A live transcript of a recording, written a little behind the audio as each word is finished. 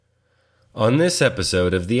On this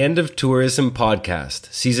episode of the End of Tourism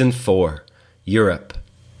podcast, Season 4, Europe.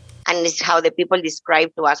 And it's how the people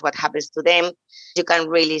describe to us what happens to them. You can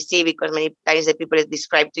really see, because many times the people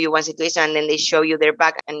describe to you one situation and then they show you their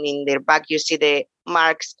back, and in their back you see the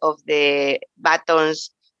marks of the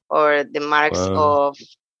batons or the marks of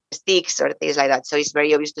sticks or things like that. So it's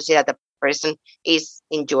very obvious to see that the person is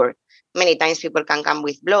injured. Many times people can come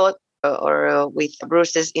with blood or with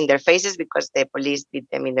bruises in their faces because the police beat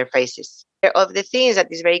them in their faces. Of the things that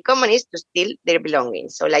is very common is to steal their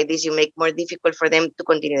belongings. So like this, you make more difficult for them to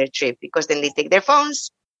continue their trip, because then they take their phones,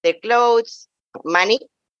 their clothes, money.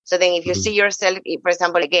 So then if you see yourself, for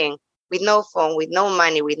example, again, with no phone, with no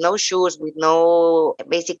money, with no shoes, with no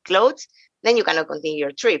basic clothes, then you cannot continue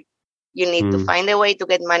your trip. You need to find a way to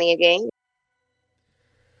get money again.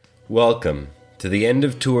 Welcome to the End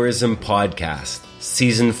of Tourism podcast,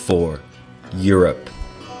 Season 4, Europe.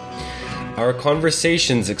 Our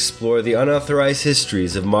conversations explore the unauthorized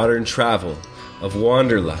histories of modern travel, of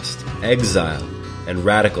wanderlust, exile, and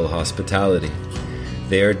radical hospitality.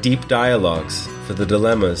 They are deep dialogues for the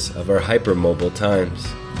dilemmas of our hypermobile times.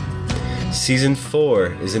 Season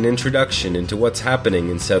 4 is an introduction into what's happening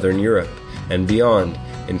in Southern Europe and beyond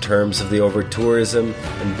in terms of the over-tourism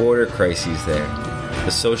and border crises there, the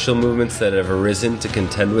social movements that have arisen to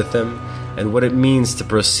contend with them, and what it means to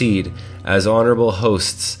proceed as honorable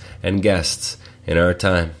hosts and guests in our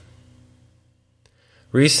time.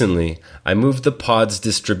 Recently, I moved the pod's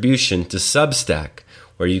distribution to Substack,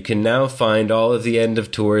 where you can now find all of the End of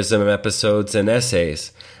Tourism episodes and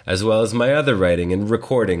essays, as well as my other writing and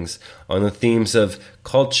recordings on the themes of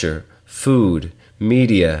culture, food,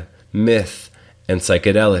 media, myth, and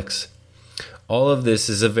psychedelics. All of this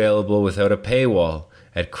is available without a paywall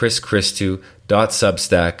at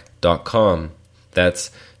chrischristou.substack.com.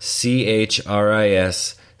 That's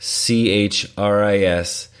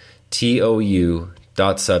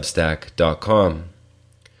CHRISCHRISTOU.substack.com.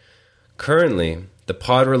 Currently, the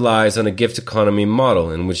pod relies on a gift economy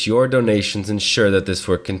model in which your donations ensure that this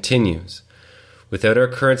work continues. Without our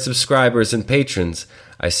current subscribers and patrons,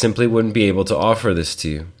 I simply wouldn't be able to offer this to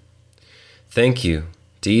you. Thank you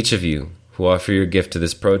to each of you who offer your gift to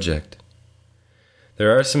this project.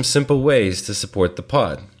 There are some simple ways to support the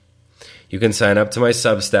pod. You can sign up to my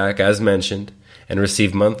Substack, as mentioned, and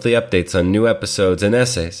receive monthly updates on new episodes and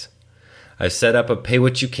essays. I've set up a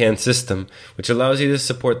pay-what-you-can system, which allows you to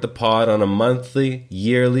support the pod on a monthly,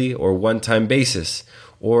 yearly, or one-time basis,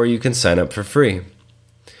 or you can sign up for free.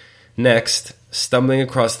 Next, stumbling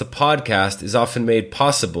across the podcast is often made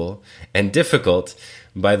possible and difficult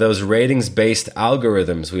by those ratings-based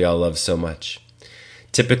algorithms we all love so much,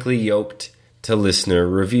 typically yoked to listener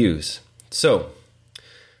reviews. So,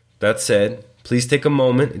 that said, please take a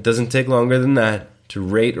moment, it doesn't take longer than that, to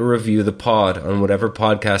rate or review the pod on whatever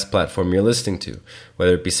podcast platform you're listening to,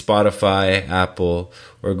 whether it be Spotify, Apple,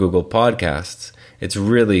 or Google Podcasts. It's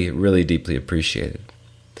really, really deeply appreciated.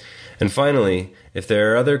 And finally, if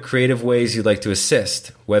there are other creative ways you'd like to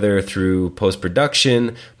assist, whether through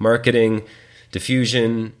post-production, marketing,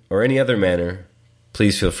 diffusion, or any other manner,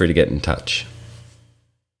 please feel free to get in touch.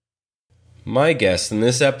 My guest in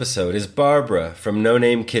this episode is Barbara from No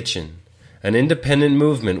Name Kitchen, an independent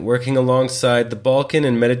movement working alongside the Balkan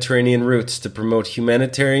and Mediterranean routes to promote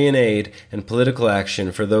humanitarian aid and political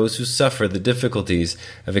action for those who suffer the difficulties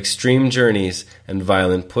of extreme journeys and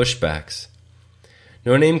violent pushbacks.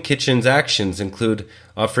 No Name Kitchen's actions include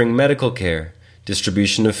offering medical care,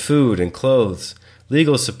 distribution of food and clothes,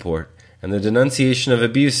 legal support, and the denunciation of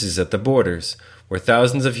abuses at the borders, where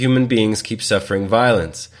thousands of human beings keep suffering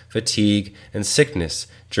violence, fatigue, and sickness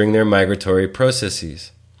during their migratory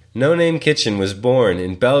processes. No Name Kitchen was born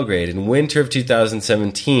in Belgrade in winter of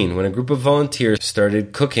 2017 when a group of volunteers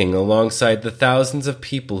started cooking alongside the thousands of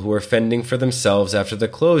people who were fending for themselves after the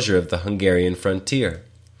closure of the Hungarian frontier.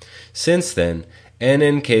 Since then,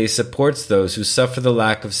 NNK supports those who suffer the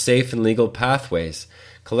lack of safe and legal pathways,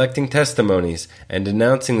 collecting testimonies and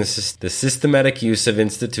denouncing the systematic use of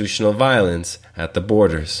institutional violence at the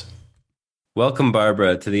borders. Welcome,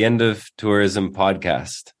 Barbara, to the End of Tourism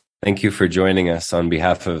podcast. Thank you for joining us on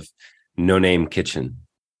behalf of No Name Kitchen.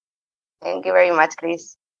 Thank you very much,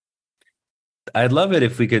 Chris. I'd love it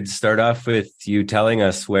if we could start off with you telling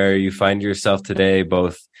us where you find yourself today,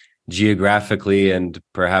 both geographically and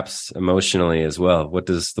perhaps emotionally as well. What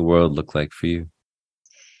does the world look like for you?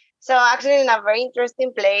 So actually in a very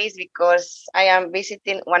interesting place, because I am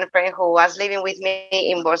visiting one friend who was living with me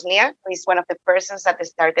in Bosnia, who is one of the persons that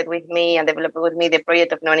started with me and developed with me the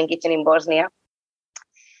project of No Name Kitchen in Bosnia.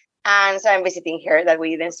 And so I'm visiting her, that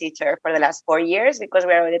we didn't see each other for the last 4 years because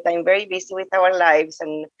we are all the time very busy with our lives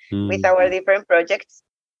and with our different projects.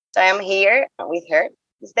 So I'm here with her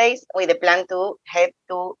these days with the plan to head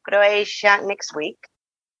to Croatia next week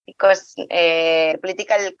because the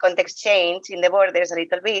political context changed in the borders a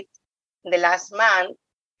little bit in the last month.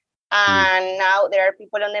 And now there are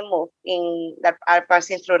people on the move that are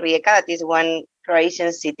passing through Rijeka, that is one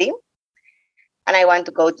Croatian city. And I want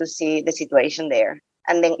to go to see the situation there.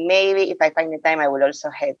 And then maybe if I find the time, I will also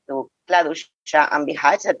head to Kladuša and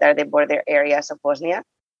Bihać, that are the border areas of Bosnia,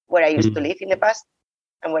 where I used to live in the past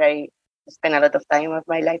and where I spent a lot of time of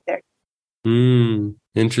my life there.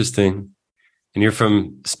 Interesting. And you're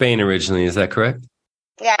from Spain originally, is that correct?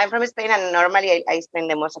 Yeah, I'm from Spain, and normally I spend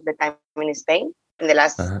the most of the time in Spain in the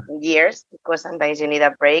last years, because sometimes you need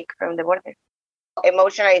a break from the border.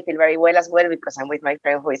 Emotionally, I feel very well as well because I'm with my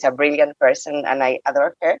friend who is a brilliant person and I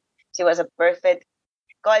adore her. She was a perfect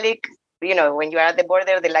colleague. You know, when you are at the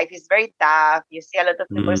border, the life is very tough. You see a lot of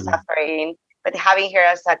people suffering. But having her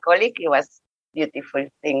as a colleague, it was a beautiful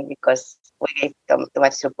thing because we gave too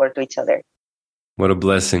much support to each other. What a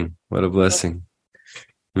blessing. What a blessing.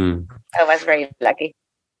 I was very lucky.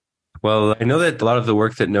 Well, I know that a lot of the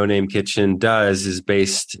work that No Name Kitchen does is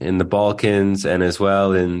based in the Balkans and as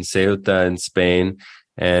well in Ceuta in Spain.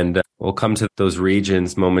 And we'll come to those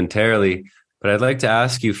regions momentarily. But I'd like to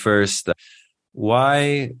ask you first,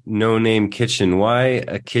 why No Name Kitchen? Why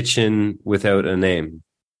a kitchen without a name?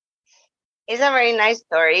 It's a very nice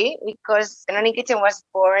story because No Name Kitchen was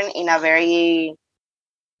born in a very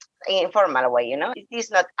informal way, you know. It is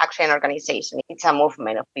not actually an organization. It's a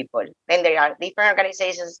movement of people. Then there are different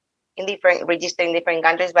organizations registered in different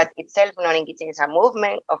countries, but itself, No Name Kitchen is a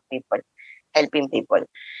movement of people helping people.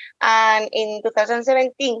 And in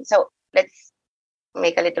 2017, so let's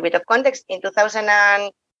make a little bit of context. In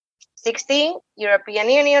 2016, European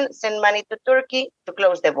Union sent money to Turkey to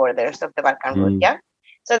close the borders of the Balkan route. Yeah.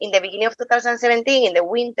 So in the beginning of 2017, in the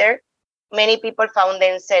winter, many people found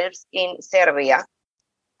themselves in Serbia.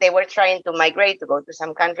 They were trying to migrate to go to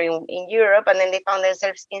some country in Europe, and then they found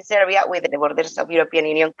themselves in Serbia with the borders of European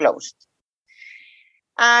Union closed.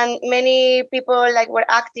 And many people were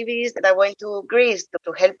activists that went to Greece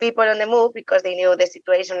to help people on the move because they knew the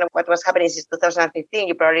situation of what was happening since 2015.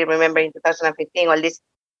 You probably remember in 2015 all this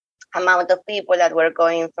amount of people that were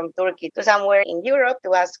going from Turkey to somewhere in Europe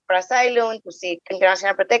to ask for asylum, to seek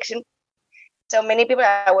international protection. So many people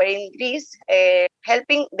that were in Greece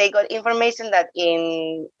helping. They got information that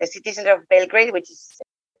in the city center of Belgrade, which is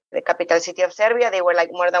the capital city of Serbia, there were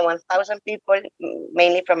more than 1,000 people,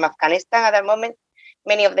 mainly from Afghanistan at that moment,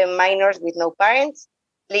 many of them minors with no parents,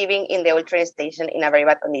 living in the old train station in a very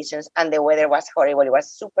bad conditions. And the weather was horrible. It was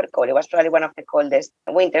super cold. It was probably one of the coldest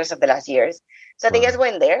winters of the last years. So they just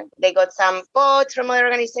went there. They got some boats from other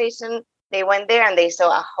organizations. They went there and they saw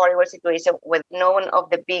a horrible situation where no one of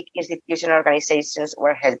the big institutional organizations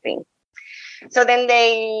were helping. So then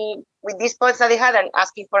they, with these posts that they had and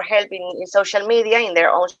asking for help in social media, in their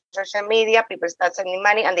own social media, people start sending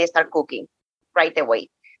money and they start cooking right away.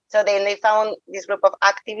 So then they found this group of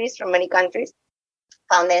activists from many countries,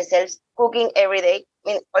 found themselves cooking every day,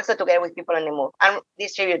 also together with people on the move, and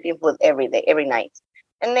distributing food every day, every night.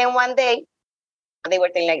 And then one day, they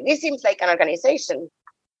were saying, this seems like an organization.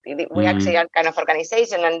 We actually are kind of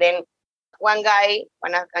organization. And then one guy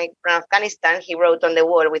from Afghanistan, he wrote on the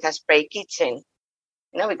wall with a spray kitchen,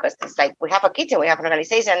 because it's we have a kitchen, we have an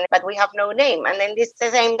organization, but we have no name. And then the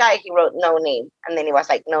same guy, he wrote no name. And then it was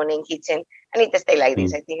No Name Kitchen. And it stayed like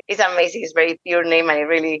this. I think it's amazing. It's very pure name, and it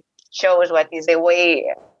really shows what is the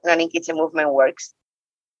way No Name Kitchen movement works.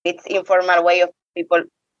 It's informal way of people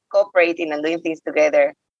cooperating and doing things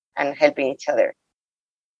together and helping each other.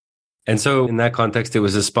 And so in that context, it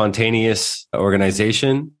was a spontaneous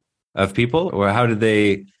organization of people, or how did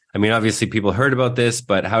they, obviously people heard about this,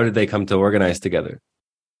 but how did they come to organize together?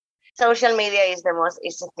 Social media is the most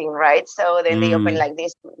easy thing, right? So then they open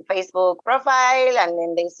this Facebook profile and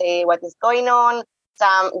then they say what is going on.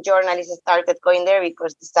 Some journalists started going there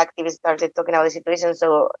because these activists started talking about the situation.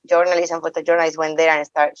 So journalists and photojournalists went there and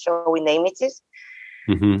started showing the images.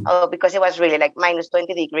 Because it was really minus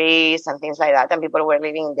 20 degrees and things like that. And people were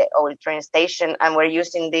living in the old train station and were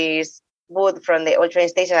using this wood from the old train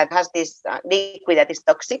station that has this liquid that is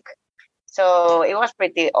toxic. So it was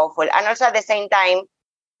pretty awful. And also at the same time,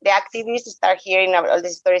 the activists start hearing all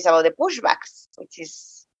these stories about the pushbacks, which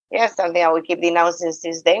is something that we keep denouncing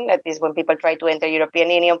since then. That is when people try to enter European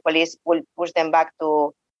Union, police will push them back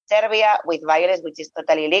to Serbia with violence, which is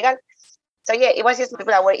totally illegal. So it was just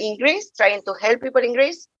people that were in Greece trying to help people in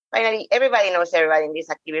Greece. Finally, everybody knows everybody in this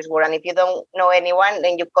activist world. And if you don't know anyone,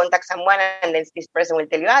 then you contact someone and then this person will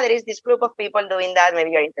tell you, there is this group of people doing that. Maybe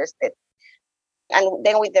you're interested. And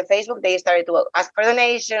then with the Facebook, they started to ask for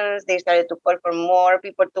donations. They started to call for more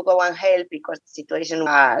people to go and help because the situation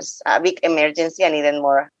was a big emergency and needed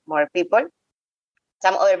more people.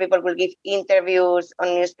 Some other people will give interviews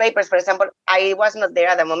on newspapers. For example, I was not there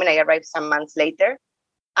at the moment. I arrived some months later.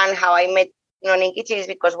 And how I met Non Kitchen is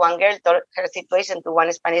because one girl told her situation to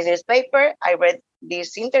one Spanish newspaper. I read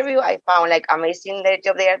this interview. I found like amazing the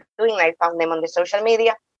job they are doing. I found them on the social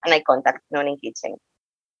media and I contacted Non Kitchen.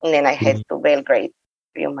 And then I head to Belgrade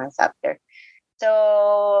a few months after.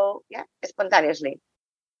 So, yeah, spontaneously.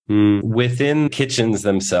 Within kitchens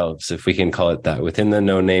themselves, if we can call it that, within the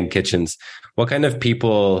no-name kitchens, what kind of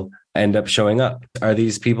people end up showing up? Are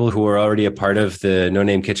these people who are already a part of the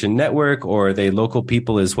No-Name Kitchen network, or are they local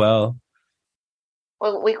people as well?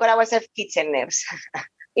 Well, we call ourselves kitchen names.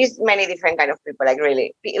 It's many different kind of people, like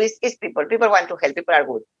really. It's people. People want to help. People are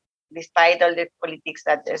good. Despite all the politics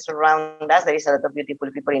that surround us, there is a lot of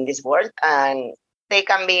beautiful people in this world. And they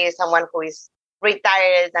can be someone who is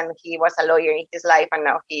retired and he was a lawyer in his life and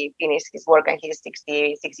now he finished his work and he's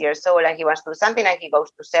 66 years old and he wants to do something and he goes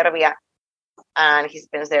to Serbia and he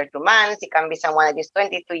spends there 2 months. It can be someone that is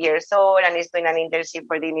 22 years old and is doing an internship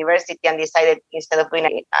for the university and decided instead of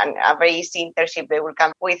doing a very easy internship, they will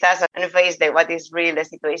come with us and face what is really the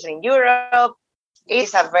situation in Europe.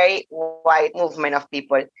 It's a very wide movement of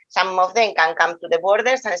people. Some of them can come to the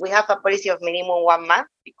borders and we have a policy of minimum 1 month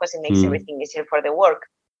because it makes everything easier for the work.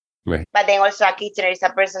 Right. But then also a kitchener is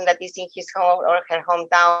a person that is in his home or her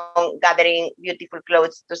hometown gathering beautiful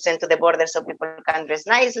clothes to send to the border so people can dress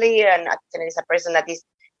nicely. And a kitchener is a person that is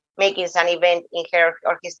making some event in her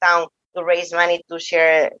or his town to raise money to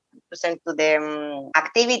share, to send to the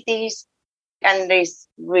activities. And there's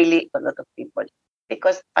really a lot of people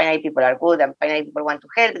because finally people are good and finally people want to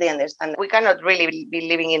help. They understand we cannot really be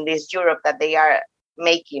living in this Europe that they are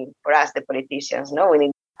making for us, the politicians. No, we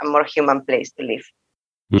need a more human place to live.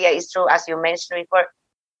 Yeah, it's true, as you mentioned before,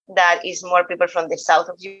 that is more people from the south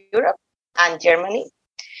of Europe and Germany.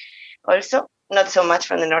 Also, not so much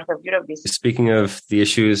from the north of Europe. Speaking of the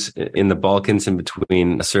issues in the Balkans in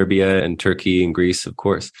between Serbia and Turkey and Greece, of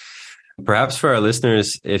course, perhaps for our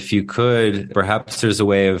listeners, if you could, perhaps there's a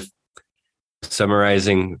way of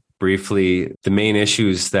summarizing briefly the main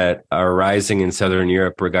issues that are rising in Southern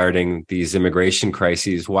Europe regarding these immigration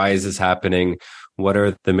crises. Why is this happening? What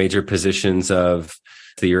are the major positions of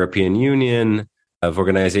the European Union, of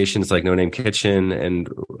organizations like No Name Kitchen, and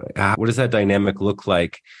what does that dynamic look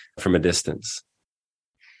like from a distance?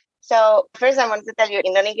 So first I want to tell you,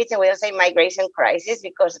 in No Name Kitchen, we don't say migration crisis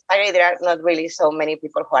because apparently there are not really so many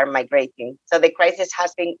people who are migrating. So the crisis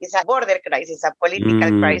is a border crisis, a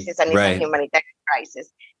political crisis, and it's a humanitarian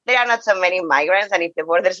crisis. There are not so many migrants, and if the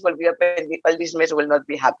borders will be open, all this mess will not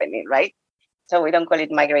be happening, right? So we don't call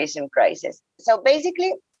it migration crisis. So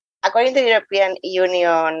basically, according to the European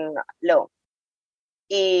Union law,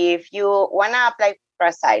 if you want to apply for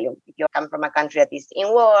asylum, if you come from a country that is in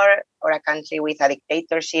war or a country with a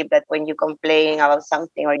dictatorship that when you complain about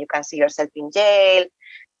something or you can see yourself in jail,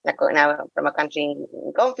 from a country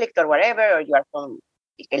in conflict or whatever, or you are from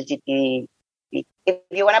LGBT, if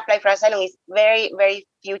you want to apply for asylum, it's very, very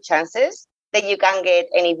few chances that you can get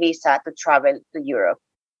any visa to travel to Europe.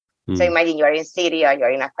 So imagine you are in Syria, you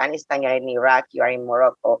are in Afghanistan, you are in Iraq, you are in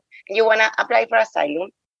Morocco, and you want to apply for asylum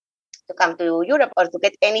to come to Europe or to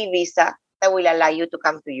get any visa that will allow you to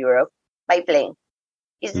come to Europe by plane.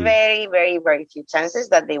 It's very, very, very few chances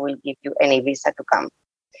that they will give you any visa to come.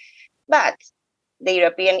 But the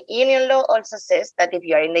European Union law also says that if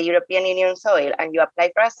you are in the European Union soil and you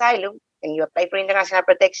apply for asylum and you apply for international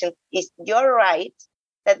protection, it's your right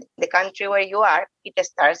that the country where you are, it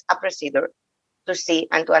starts a procedure to see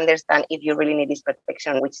and to understand if you really need this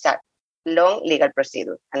protection, which is a long legal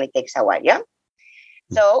procedure and it takes a while, yeah?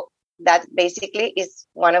 So that basically is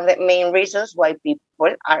one of the main reasons why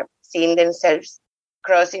people are seeing themselves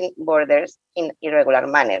crossing borders in irregular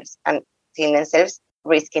manners and seeing themselves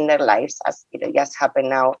risking their lives, as it just happened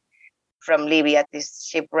now from Libya, this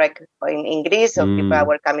shipwreck in Greece. So people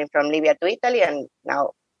were coming from Libya to Italy and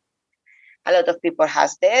now a lot of people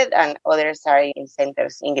has died and others are in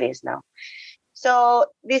centers in Greece now. So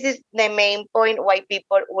this is the main point why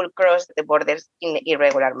people will cross the borders in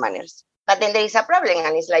irregular manners. But then there is a problem,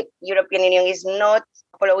 and it's like European Union is not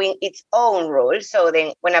following its own rules. So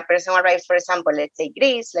then when a person arrives, for example, let's say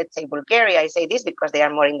Greece, let's say Bulgaria, I say this because they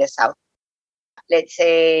are more in the south. Let's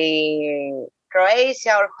say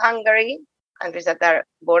Croatia or Hungary, countries that are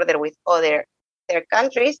border with other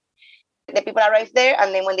countries, the people arrive there,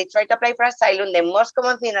 and then when they try to apply for asylum, the most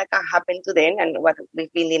common thing that can happen to them, and what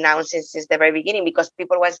we've been denouncing since the very beginning, because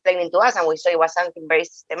people were explaining to us, and we saw it was something very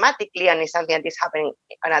systematically, and it's something that is happening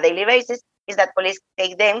on a daily basis, is that police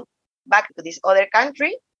take them back to this other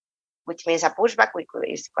country, which means a pushback,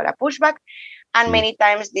 is called a pushback. And many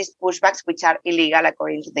times these pushbacks, which are illegal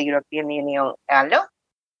according to the European Union law,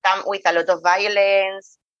 come with a lot of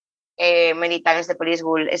violence. Many times the police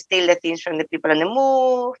will steal the things from the people on the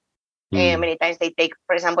move. Many times they take,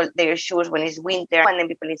 for example, their shoes when it's winter, and then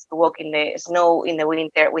people need to walk in the snow in the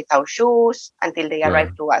winter without shoes until they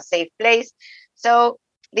arrive to a safe place. So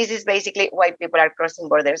this is basically why people are crossing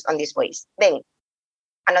borders on these ways. Then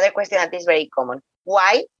another question that is very common: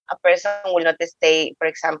 why a person will not stay, for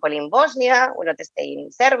example, in Bosnia, will not stay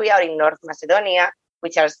in Serbia or in North Macedonia,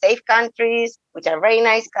 which are safe countries, which are very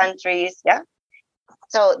nice countries, yeah?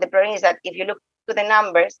 So the problem is that if you look to the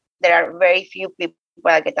numbers, there are very few people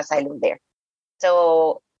that get asylum there.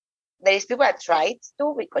 So there is people that try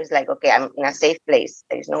to, because like, okay, I'm in a safe place.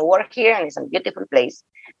 There is no war here and it's a beautiful place.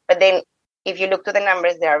 But then if you look to the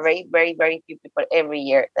numbers, there are very, very, very few people every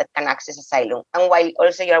year that can access asylum. And while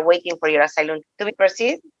also you are waiting for your asylum to be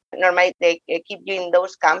proceed, normally they keep you in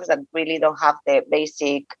those camps that really don't have the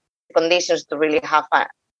basic conditions to really have a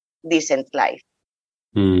decent life.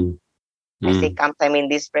 I say camps, I mean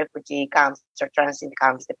these refugee camps or transit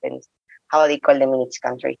camps, depends how they call them in each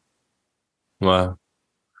country. Wow.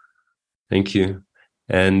 Thank you.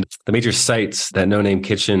 And the major sites that No Name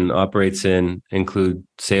Kitchen operates in include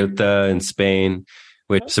Ceuta in Spain,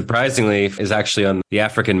 which surprisingly is actually on the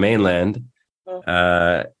African mainland,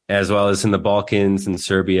 as well as in the Balkans and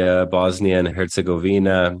Serbia, Bosnia and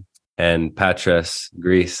Herzegovina, and Patras,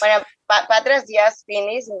 Greece. Well, Patras just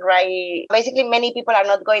finished, right? Basically, many people are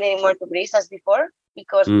not going anymore to Greece as before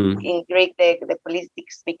because in Greece, the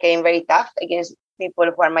politics became very tough against people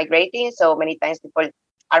who are migrating. So many times people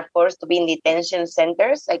are forced to be in detention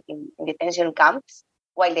centers, like in detention camps,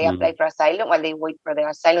 while they apply for asylum, while they wait for their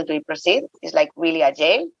asylum to be proceed. It's like really a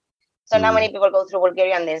jail. So now many people go through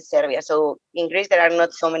Bulgaria and then Serbia. So in Greece, there are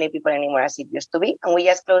not so many people anymore as it used to be. And we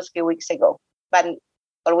just closed a few weeks ago. But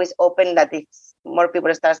always open that if more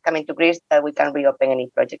people start coming to Greece, that we can reopen any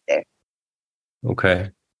project there.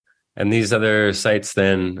 Okay. And these other sites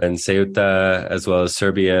then in Ceuta, as well as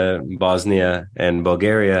Serbia, Bosnia, and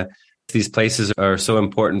Bulgaria, these places are so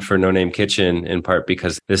important for No Name Kitchen in part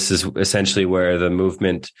because this is essentially where the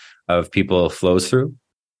movement of people flows through.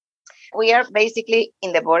 We are basically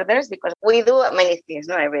in the borders because we do many things,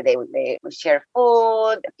 every day. We share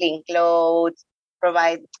food, clean clothes,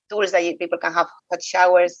 provide tools that people can have hot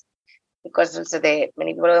showers because also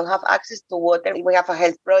many people don't have access to water. We have a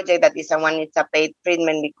health project that if someone needs a paid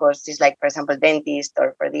treatment because it's like, for example, dentist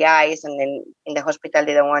or for the eyes, and then in the hospital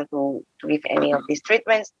they don't want to give any of these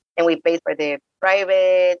treatments, then we pay for the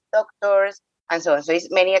private doctors and so on. So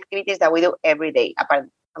it's many activities that we do every day, apart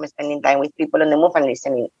from spending time with people on the move and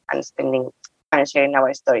listening and spending and sharing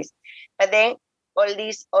our stories. But then all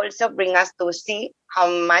these also bring us to see how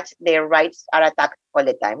much their rights are attacked all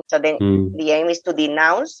the time. So then the aim is to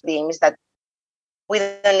denounce. The aim is that we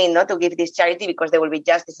don't need not to give this charity because there will be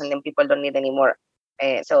justice and then people don't need anymore.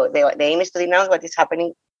 So the aim is to denounce what is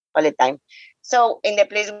happening all the time. So in the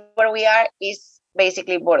place where we are is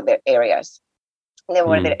basically border areas. The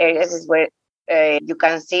border areas is where you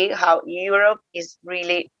can see how Europe is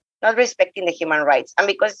really not respecting the human rights. And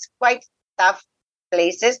because it's quite tough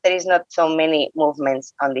places, there is not so many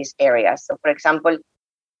movements on these areas. So, for example,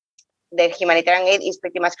 the humanitarian aid is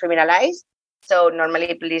pretty much criminalized. So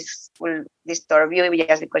normally police will disturb you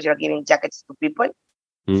just because you're giving jackets to people.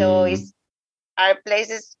 So are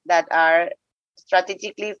places that are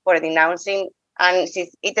strategically for denouncing. And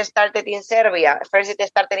it started in Serbia. First it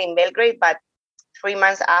started in Belgrade, but 3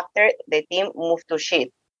 months after, the team moved to Shid,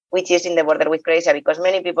 which is in the border with Croatia, because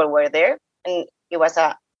many people were there. And it was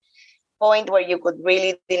a point where you could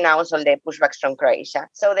really denounce all the pushbacks from Croatia.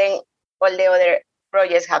 So then all the other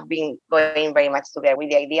projects have been going very much together with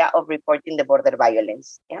the idea of reporting the border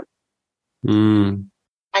violence. Yeah. And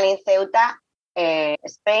in Ceuta,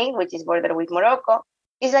 Spain, which is border with Morocco,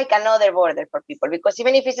 is like another border for people, because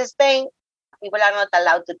even if it's Spain, people are not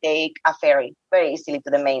allowed to take a ferry very easily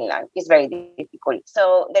to the mainland. It's very difficult.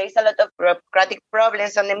 So there is a lot of bureaucratic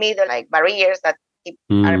problems on the middle, like barriers that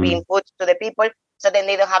are being put to the people. So then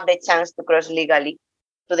they don't have the chance to cross legally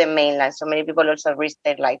to the mainland. So many people also risk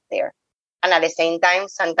their life there. And at the same time,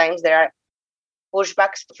 sometimes there are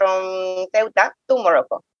pushbacks from Ceuta to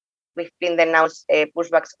Morocco. We've been denounced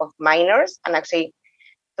pushbacks of minors, and actually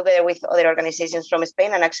together with other organizations from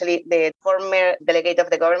Spain, and actually the former delegate of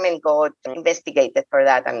the government got investigated for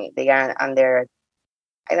that, and they are under,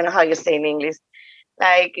 I don't know how you say in English,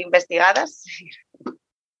 like investigadas.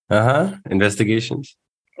 Investigations.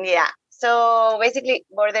 Yeah. So basically,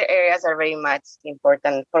 border areas are very much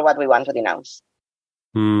important for what we want to denounce.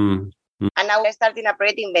 And now we're starting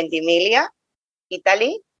operating in Ventimiglia,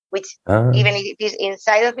 Italy, which Ah, even if it is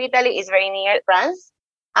inside of Italy, is very near France.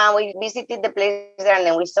 And we visited the place there, and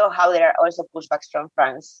then we saw how there are also pushbacks from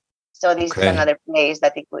France. So this is okay. another place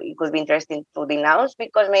that it could be interesting to denounce,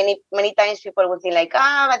 because many times people would think like,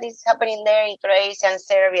 but this is happening there in Croatia and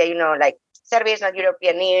Serbia, like Serbia is not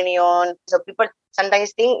European Union. So people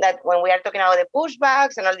sometimes think that when we are talking about the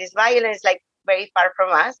pushbacks and all this violence, like very far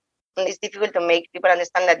from us, and it's difficult to make people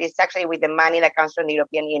understand that it's actually with the money that comes from the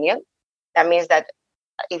European Union. That means that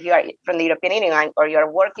if you are from the European Union or you are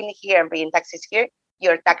working here and paying taxes here,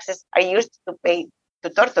 your taxes are used to pay to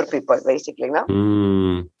torture people, basically, no?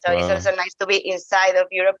 So it's Wow. also nice to be inside of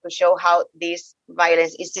Europe to show how this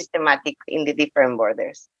violence is systematic in the different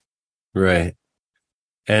borders. Right.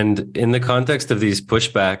 And in the context of these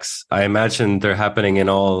pushbacks, I imagine they're happening in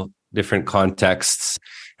all different contexts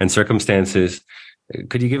and circumstances.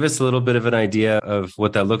 Could you give us a little bit of an idea of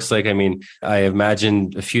what that looks like? I mean, I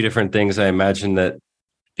imagine a few different things. I imagine that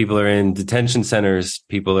people are in detention centers,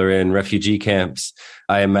 people are in refugee camps.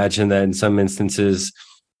 I imagine that in some instances,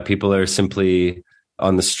 people are simply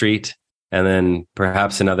on the street, and then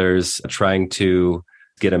perhaps in others trying to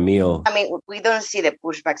get a meal. I mean, we don't see the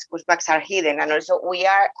pushbacks. Pushbacks are hidden. And also, we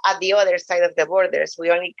are at the other side of the borders. We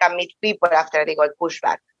only can meet people after they got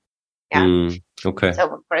pushback. Yeah. Okay.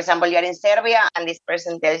 So, for example, you're in Serbia and this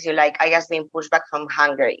person tells you, like, I have been pushed back from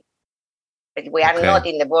Hungary. But we are not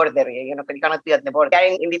in the border, you cannot be at the border. We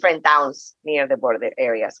are in different towns near the border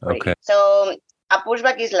areas. Okay. So a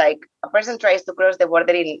pushback is like a person tries to cross the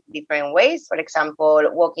border in different ways. For example,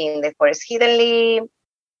 walking in the forest hiddenly.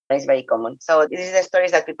 It's very common. So this is the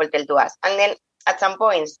stories that people tell to us. And then at some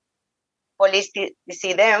points, police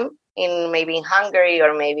see them maybe in Hungary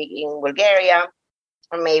or maybe in Bulgaria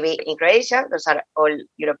or maybe in Croatia. Those are all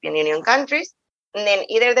European Union countries. And then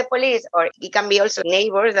either the police, or it can be also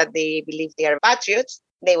neighbors that they believe they are patriots,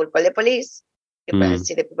 they will call the police. You can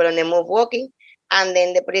see the people on the move walking. And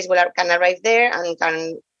then the police can arrive there and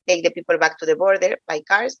can take the people back to the border by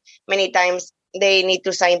cars. Many times they need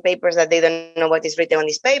to sign papers that they don't know what is written on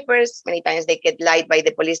these papers. Many times they get lied by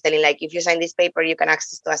the police telling, like, if you sign this paper, you can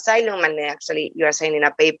access to asylum. And then actually you are signing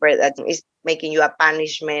a paper that is making you a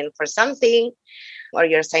punishment for something. Or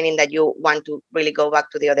you're signing that you want to really go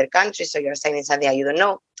back to the other country, so you're signing something that you don't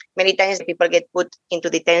know. Many times people get put into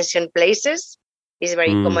detention places. It's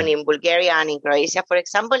very common in Bulgaria and in Croatia, for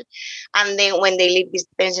example. And then when they leave these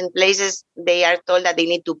detention places, they are told that they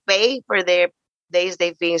need to pay for their days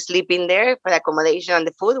they've been sleeping there, for the accommodation and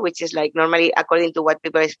the food, which is like normally, according to what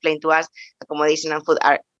people explain to us, accommodation and food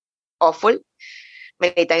are awful.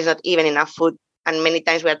 Many times not even enough food. And many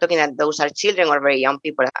times we are talking that those are children or very young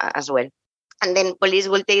people as well. And then police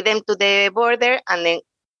will take them to the border and then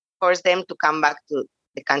force them to come back to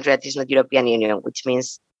the country that is not European Union, which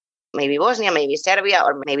means maybe Bosnia, maybe Serbia,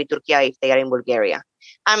 or maybe Turkey if they are in Bulgaria.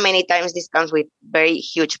 And many times this comes with very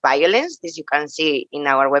huge violence. This you can see in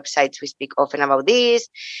our websites. We speak often about this.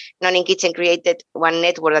 Non Kitchen created one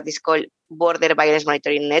network that is called Border Violence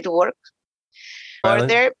Monitoring Network.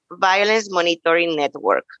 Border Violence Monitoring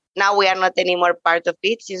Network. Now we are not anymore part of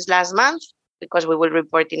it since last month, because we will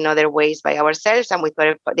report in other ways by ourselves and with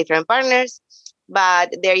different partners.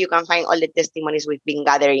 But there you can find all the testimonies we've been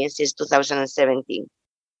gathering since 2017.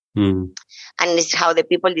 And it's how the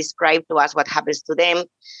people describe to us what happens to them.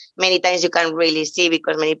 Many times you can really see,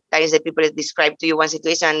 because many times the people describe to you one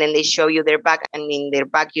situation and then they show you their back, and in their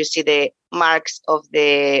back you see the marks of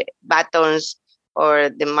the batons or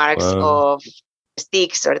the marks of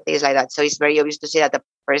sticks or things like that. So it's very obvious to see that the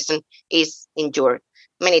person is injured.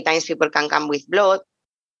 Many times people can come with blood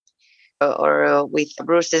or with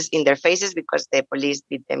bruises in their faces because the police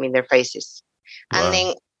beat them in their faces. Wow. And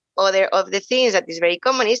then other of the things that is very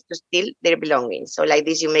common is to steal their belongings. So like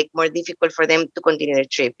this, you make more difficult for them to continue their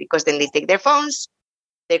trip, because then they take their phones,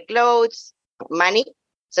 their clothes, money.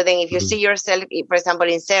 So then if you see yourself, for example,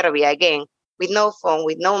 in Serbia, again, with no phone,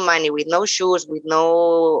 with no money, with no shoes, with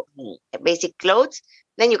no basic clothes,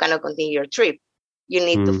 then you cannot continue your trip. You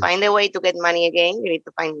need to find a way to get money again. You need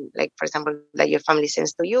to find, like, for example, that your family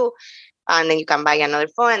sends to you, and then you can buy another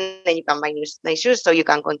phone, and then you can buy nice shoes, so you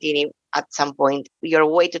can continue at some point your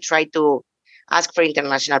way to try to ask for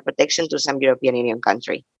international protection to some European Union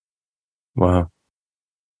country. Wow.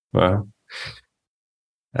 And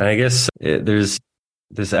I guess there's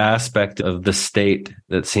this aspect of the state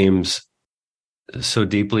that seems so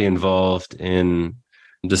deeply involved in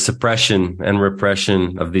the suppression and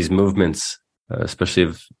repression of these movements,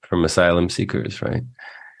 especially from asylum seekers, right?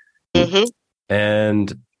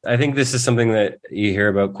 And I think this is something that you hear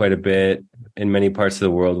about quite a bit in many parts of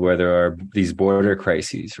the world where there are these border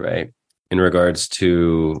crises, right? in regards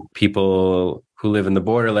to people who live in the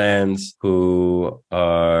borderlands, who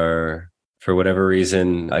are, for whatever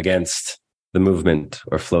reason, against the movement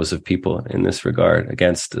or flows of people in this regard,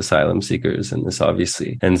 against asylum seekers. And this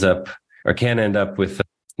obviously ends up or can end up with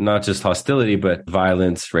not just hostility, but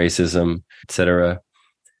violence, racism, etc.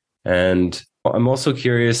 And I'm also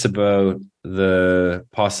curious about the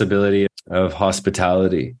possibility of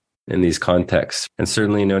hospitality in these contexts. And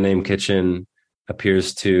certainly No Name Kitchen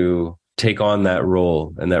appears to take on that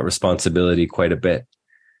role and that responsibility quite a bit.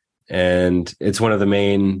 And it's one of the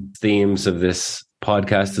main themes of this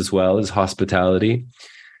podcast as well, is hospitality.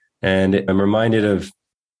 And I'm reminded of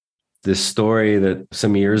this story that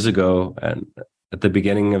some years ago, and at the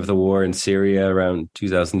beginning of the war in Syria around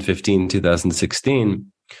 2015,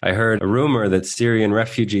 2016, I heard a rumor that Syrian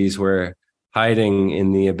refugees were hiding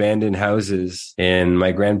in the abandoned houses in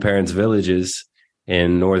my grandparents' villages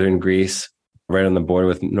in northern Greece, right on the border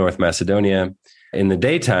with North Macedonia, in the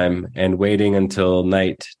daytime and waiting until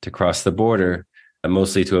night to cross the border,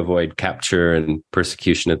 mostly to avoid capture and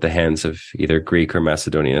persecution at the hands of either Greek or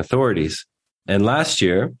Macedonian authorities. And last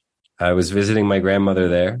year, I was visiting my grandmother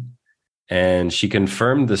there, and she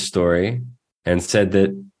confirmed the story and said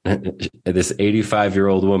that this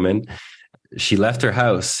 85-year-old woman, she left her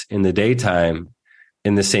house in the daytime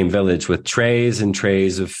in the same village with trays and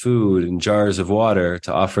trays of food and jars of water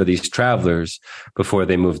to offer these travelers before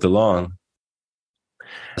they moved along.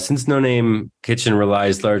 Since No Name Kitchen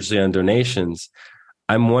relies largely on donations,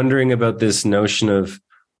 I'm wondering about this notion of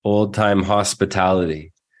old-time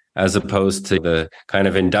hospitality as opposed to the kind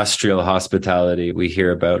of industrial hospitality we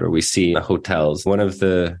hear about or we see in hotels. One of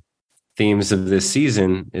the themes of this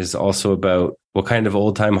season is also about what kind of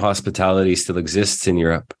old-time hospitality still exists in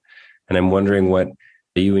Europe. And I'm wondering what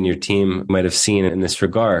you and your team might have seen in this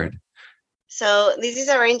regard. So this is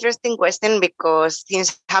a very interesting question because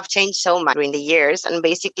things have changed so much during the years, and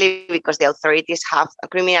basically because the authorities have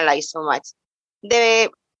criminalized so much.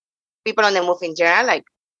 The people on the move in general, like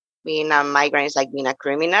being a migrant is like being a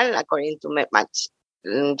criminal, according to much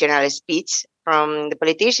general speech from the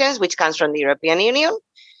politicians, which comes from the European Union.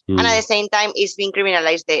 And at the same time, it's being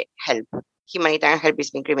criminalized, the help. Humanitarian help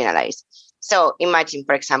is being criminalized. So imagine,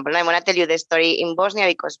 for example, I want to tell you the story in Bosnia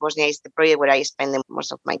because Bosnia is the project where I spend the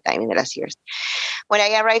most of my time in the last years. When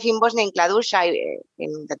I arrived in Bosnia, in Kladuša,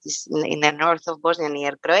 that is in the north of Bosnia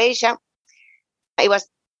near Croatia, it was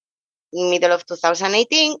middle of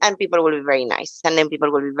 2018, and people will be very nice. And then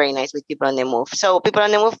people will be very nice with people on the move. So people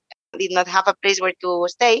on the move did not have a place where to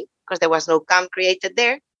stay because there was no camp created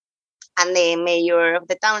there. And the mayor of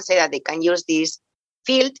the town said that they can use this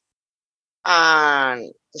field to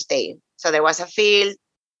stay. So there was a field.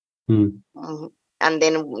 And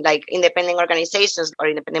then like independent organizations or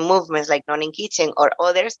independent movements like No Name Kitchen or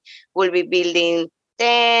others will be building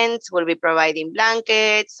tents, will be providing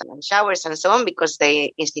blankets and showers and so on, because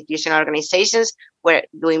the institutional organizations were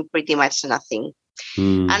doing pretty much nothing.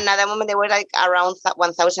 And at that moment, there were like around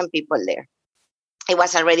 1,000 people there. It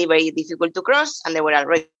was already very difficult to cross, and there were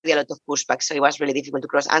already a lot of pushbacks, so it was really difficult to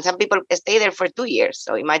cross. And some people stay there for 2 years.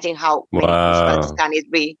 So imagine how many pushbacks can it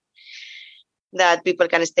be that people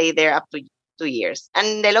can stay there up to 2 years.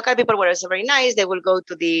 And the local people were also very nice. They will go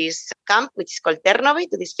to this camp, which is called Ternovi,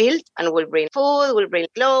 to this field, and will bring food, will bring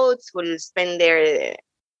clothes, will spend their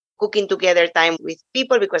cooking together time with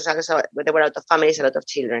people, because also there were a lot of families, a lot of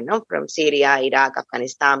children, no? From Syria, Iraq,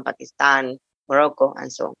 Afghanistan, Pakistan, Morocco,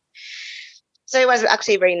 and so on. So it was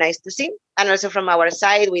actually very nice to see. And also from our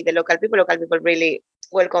side with the local people really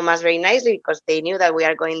welcomed us very nicely because they knew that we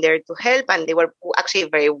are going there to help. And they were actually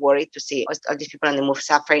very worried to see all these people on the move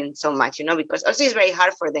suffering so much, because also it's very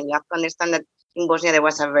hard for them. You have to understand that in Bosnia, there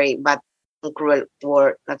was a very bad and cruel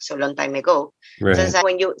war not so long time ago. Right. So it's like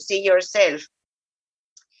when you see yourself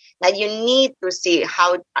that you need to see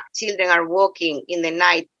how children are walking in the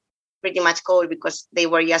night, pretty much cold because they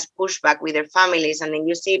were just pushed back with their families. And then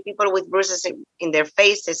you see people with bruises in their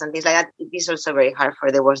faces and things like that. It is also very hard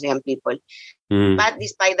for the Bosnian people. But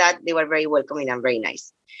despite that, they were very welcoming and very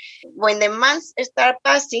nice. When the months start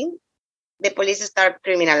passing, the police start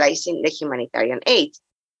criminalizing the humanitarian aid.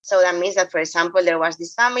 So that means that, for example, there was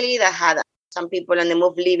this family that had some people on the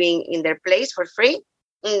move living in their place for free.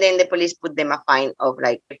 And then the police put them a fine of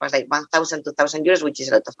it was 1,000, 2,000 euros, which is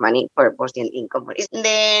a lot of money for Bosnian income.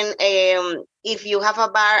 Then if you have a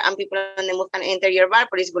bar and people on the move can enter your bar,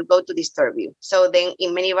 police will go to disturb you. So then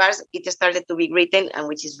in many bars, it started to be written, and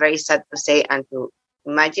which is very sad to say and to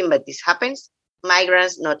imagine, but this happens,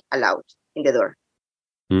 migrants not allowed in the door.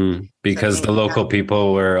 So Because the local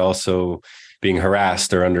people were also being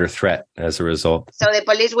harassed or under threat as a result. So the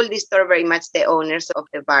police will disturb very much the owners of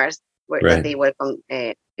the bars where that they welcome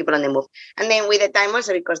people on the move. And then with the time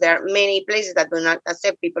also, because there are many places that do not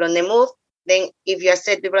accept people on the move, then if you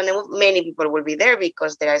accept people on the move, many people will be there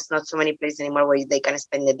because there is not so many places anymore where they can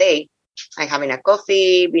spend the day, like having a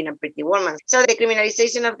coffee, being a pretty woman. So the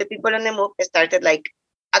criminalization of the people on the move started like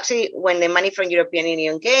actually when the money from European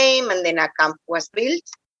Union came and then a camp was built.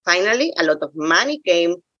 Finally, a lot of money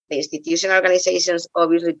came. The institutional organizations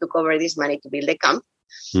obviously took over this money to build the camp.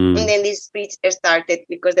 And then this speech started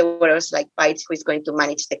because there was like fights who is going to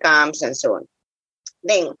manage the camps and so on.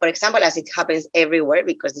 Then, for example, as it happens everywhere,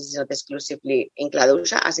 because this is not exclusively in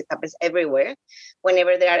Cladusha, as it happens everywhere,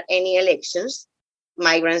 whenever there are any elections,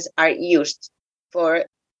 migrants are used for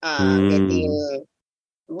getting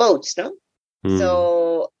votes, no?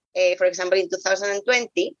 So, for example, in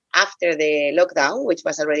 2020, after the lockdown, which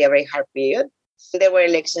was already a very hard period, there were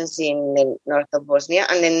elections in the north of Bosnia,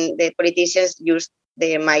 and then the politicians used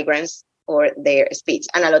the migrants for their speech,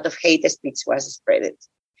 and a lot of hate speech was spread.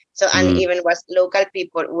 So, and even was local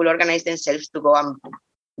people will organize themselves to go and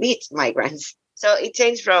beat migrants. So it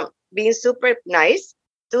changed from being super nice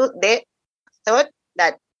to the thought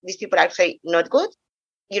that these people are actually not good.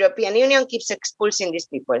 European Union keeps expulsing these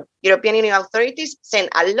people. European Union authorities send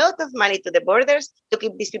a lot of money to the borders to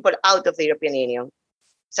keep these people out of the European Union.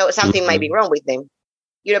 So something might be wrong with them.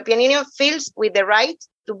 European Union feels with the right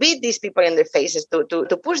to beat these people in their faces,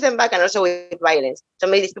 to push them back, and also with violence. So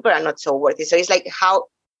maybe these people are not so worthy. So it's like how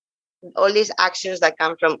all these actions that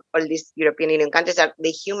come from all these European Union countries are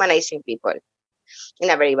dehumanizing people in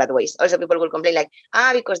a very bad way. Also, people will complain like,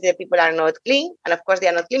 because the people are not clean. And of course, they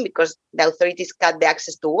are not clean because the authorities cut the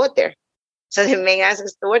access to water. So the main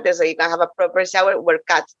access to water, so you can have a proper shower, were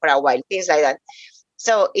cut for a while, things like that.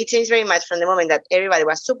 So it changed very much from the moment that everybody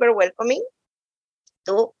was super welcoming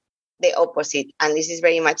to the opposite. And this is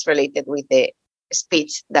very much related with the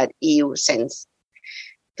speech that EU sends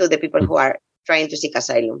to the people who are trying to seek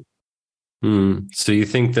asylum. So you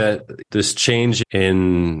think that this change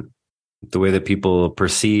in the way that people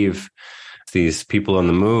perceive these people on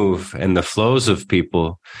the move and the flows of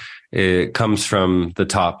people, it comes from the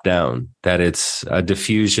top down, that it's a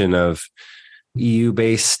diffusion of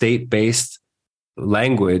EU-based, state-based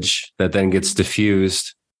language that then gets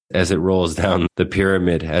diffused as it rolls down the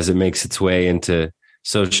pyramid, as it makes its way into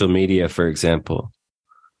social media, for example?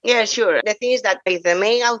 Yeah, sure. The thing is that the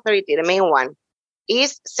main authority, the main one,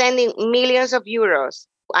 is sending millions of euros.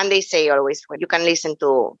 And they say always, you can listen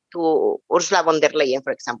to Ursula von der Leyen,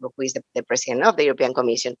 for example, who is the president of the European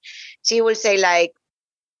Commission. She will say like,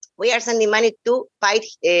 we are sending money to fight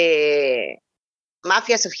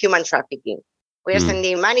mafias of human trafficking. We are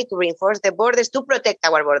sending money to reinforce the borders, to protect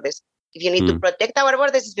our borders. If you need to protect our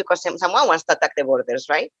borders, it's because someone wants to attack the borders,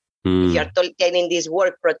 right? If you are getting this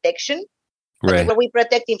word protection, right. We're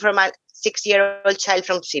protecting from a 6-year-old child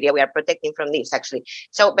from Syria. We are protecting from this, actually.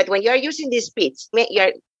 So, but when you are using this speech,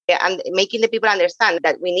 you're making the people understand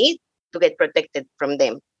that we need to get protected from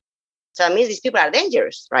them. So that means these people are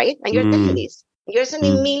dangerous, right? And you're telling this. You're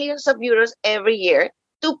sending millions of euros every year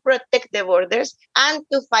to protect the borders and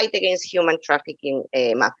to fight against human trafficking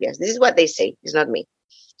mafias. This is what they say. It's not me.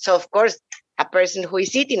 So, of course, a person who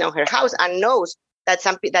is sitting on her house and knows that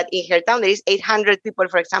that in her town there is 800 people,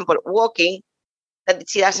 for example, walking, that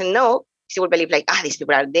she doesn't know, she will believe like, these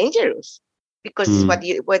people are dangerous. Because this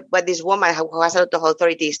is what this woman who has a lot of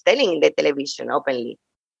authority is telling in the television openly.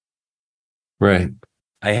 Right.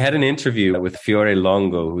 I had an interview with Fiore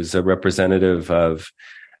Longo, who's a representative of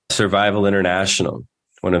Survival International,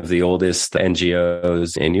 one of the oldest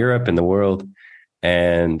NGOs in Europe and the world.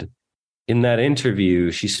 And in that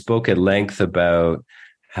interview, she spoke at length about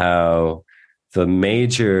how the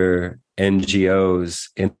major NGOs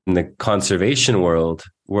in the conservation world,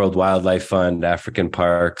 World Wildlife Fund, African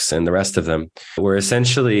Parks, and the rest of them, were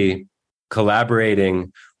essentially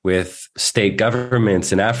collaborating with state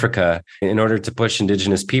governments in Africa in order to push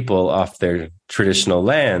indigenous people off their traditional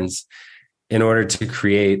lands in order to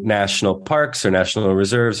create national parks or national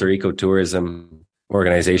reserves or ecotourism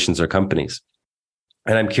organizations or companies.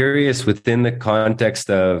 And I'm curious, within the context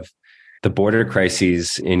of the border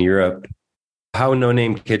crises in Europe, how No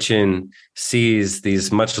Name Kitchen sees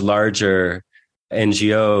these much larger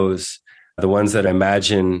NGOs, the ones that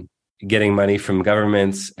imagine getting money from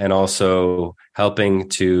governments and also helping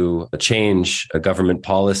to change a government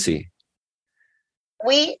policy.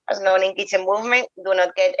 We, as No Name Kitchen movement, do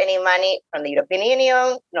not get any money from the European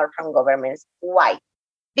Union nor from governments. Why?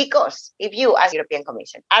 Because if you, as European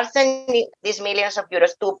Commission, are sending these millions of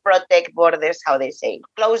euros to protect borders, how they say,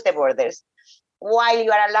 close the borders, while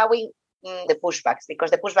you are allowing the pushbacks,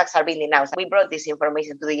 because the pushbacks are being denounced. We brought this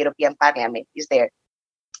information to the European Parliament. It's there.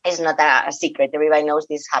 It's not a secret. Everybody knows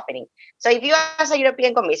this is happening. So if you as a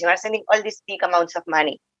European Commission are sending all these big amounts of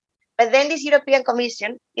money, but then this European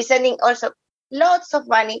Commission is sending also lots of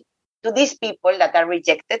money to these people that are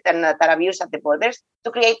rejected and that are abused at the borders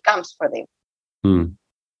to create camps for them.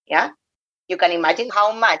 Yeah? You can imagine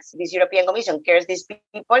how much this European Commission cares these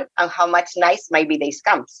people and how much nice might be these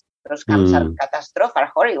camps. Those camps are catastrophic,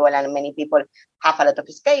 are horrible, and many people have a lot of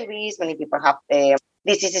scabies, many people have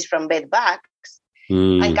diseases from bed bugs,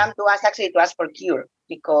 and come to us actually to ask for cure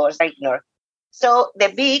because they're ignored. So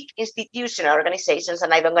the big institutional organizations,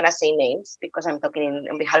 and I'm not going to say names because I'm talking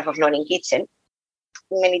on behalf of Non in Kitchen,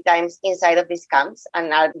 many times inside of these camps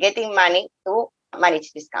and are getting money to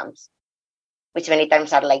manage these camps, which many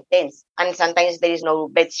times are like tents. And sometimes there is no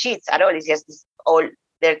bed sheets at all. It's just this old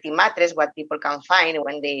dirty mattress, what people can find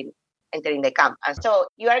when they enter in the camp. And so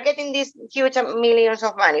you are getting these huge millions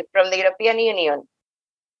of money from the European Union,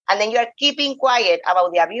 and then you are keeping quiet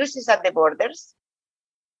about the abuses at the borders.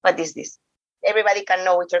 What is this? Everybody can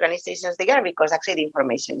know which organizations they are because actually the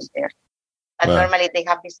information is there. But normally they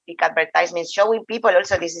have these big advertisements showing people.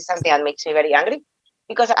 Also, this is something that makes me very angry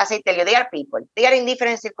because, as I tell you, they are people. They are in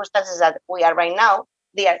different circumstances that we are right now.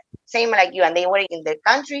 They are same like you, and they were in their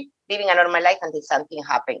country living a normal life until something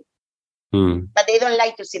happened. But they don't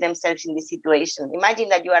like to see themselves in this situation. Imagine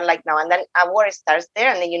that you are like now, and then a war starts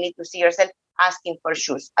there, and then you need to see yourself asking for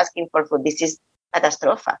shoes, asking for food. This is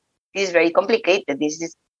catastrophe. This is very complicated. This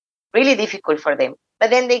is really difficult for them.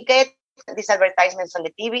 But then they get these advertisements on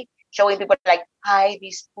the TV showing people like, hi,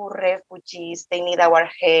 these poor refugees, they need our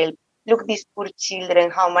help. Look, these poor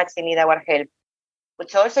children, how much they need our help.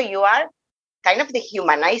 Which also you are kind of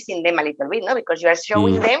dehumanizing them a little bit, no? Because you are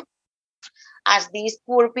showing them as these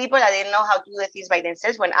poor people that they don't know how to do the things by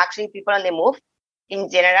themselves, when actually people on the move, in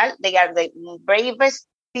general, they are the bravest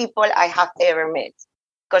people I have ever met.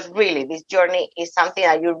 Because really, this journey is something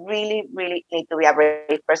that you really, really need to be a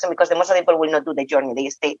brave person, because the most of the people will not do the journey. They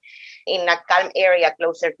stay in a calm area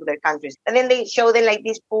closer to their countries. And then they show them like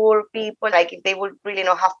these poor people, like if they would really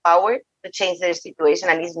not have power to change their situation,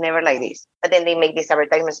 and it's never like this. But then they make these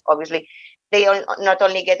advertisements. Obviously, they not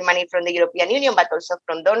only get money from the European Union, but also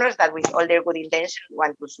from donors that with all their good intention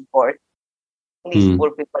want to support these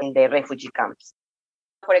poor people in the refugee camps.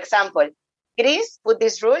 For example, Greece put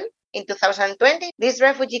this rule in 2020. This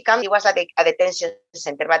refugee camp, it was a detention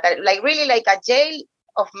center, but really like a jail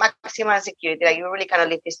of maximum security. Like you really cannot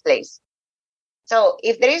leave this place. So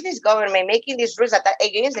if there is this government making these rules that are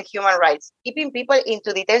against the human rights, keeping people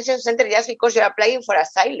into detention center just because you're applying for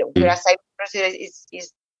asylum, your asylum procedure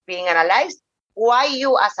is being analyzed, why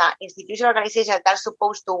you as an institutional organization that are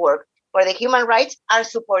supposed to work for the human rights are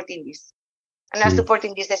supporting this? And are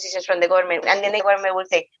supporting these decisions from the government. And then the government will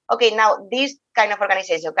say, okay, now this kind of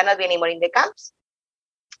organization cannot be anymore in the camps.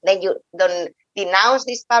 Then you don't denounce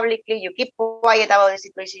this publicly. You keep quiet about the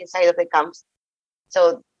situation inside of the camps.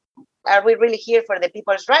 So are we really here for the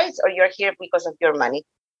people's rights, or you're here because of your money?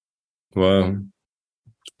 Wow.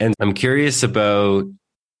 And I'm curious about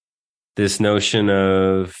this notion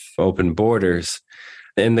of open borders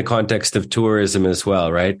in the context of tourism as well,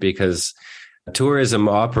 right? Because tourism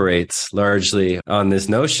operates largely on this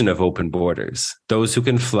notion of open borders. Those who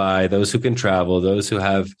can fly, those who can travel, those who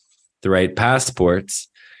have the right passports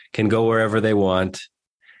can go wherever they want.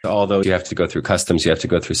 Although you have to go through customs, you have to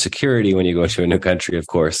go through security when you go to a new country, of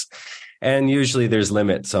course. And usually there's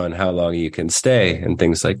limits on how long you can stay and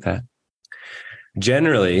things like that.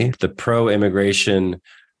 Generally, the pro-immigration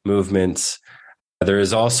movements, there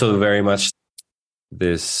is also very much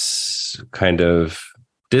this kind of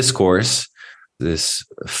discourse, this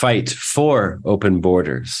fight for open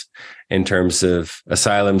borders in terms of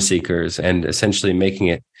asylum seekers and essentially making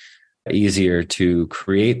it easier to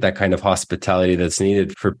create that kind of hospitality that's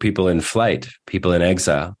needed for people in flight, people in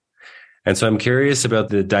exile. And so I'm curious about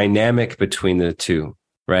the dynamic between the two,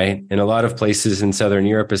 right? In a lot of places in Southern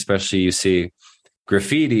Europe, especially, you see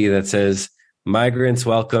graffiti that says, migrants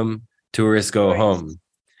welcome, tourists go home,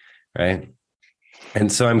 right?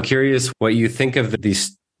 And so I'm curious what you think of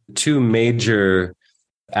these two major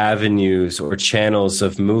avenues or channels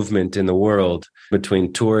of movement in the world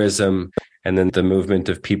between tourism and then the movement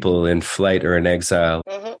of people in flight or in exile.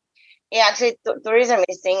 Yeah, actually, tourism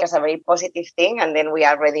is seen as a very positive thing. And then we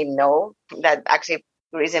already know that actually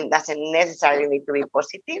tourism doesn't necessarily need to be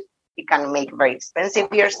positive. It can make very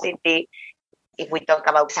expensive your city. If we talk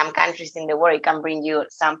about some countries in the world, it can bring you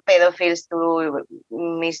some pedophiles to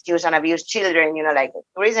misuse and abuse children. You know, like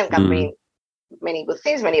tourism can bring many good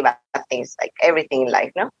things, many bad things, like everything in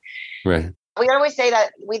life, no? Right. We always say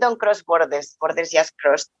that we don't cross borders. Borders just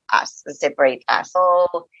cross us and separate us. So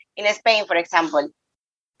in Spain, for example,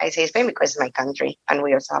 I say Spain because it's my country and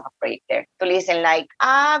we also have a project there to listen like,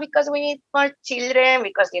 because we need more children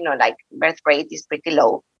because, like birth rate is pretty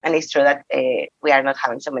low. And it's true that we are not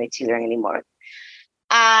having so many children anymore.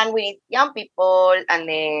 And we need young people and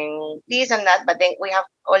then this and that. But then we have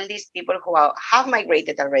all these people who have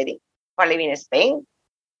migrated already, who are living in Spain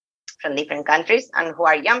from different countries and who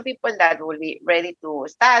are young people that will be ready to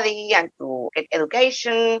study and to get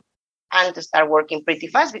education and to start working pretty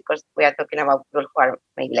fast because we are talking about people who are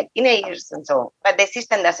maybe like teenagers and so on. But the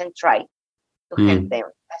system doesn't try to help them,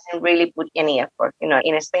 doesn't really put any effort.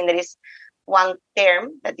 In Spain, there is one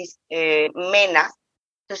term that is MENA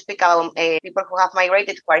to speak about people who have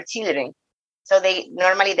migrated who are children. So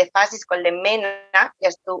normally the fast is called the MENA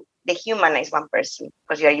just to dehumanize one person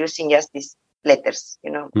because you are using just these letters.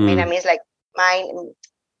 MENA means like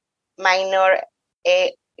minor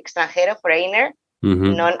extranjero, foreigner,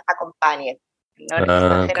 non-accompanied.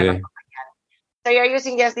 Okay. So you're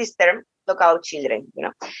using just this term, look out children,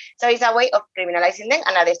 So it's a way of criminalizing them,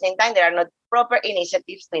 and at the same time, there are not proper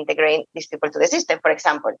initiatives to integrate these people to the system, for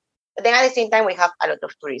example. But then at the same time, we have a lot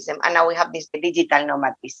of tourism, and now we have this digital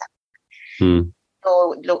nomad visa.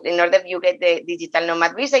 So look, in order you get the digital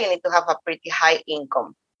nomad visa, you need to have a pretty high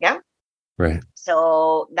income, yeah? Right.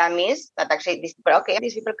 So that means that actually these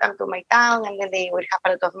people come to my town and then they will have a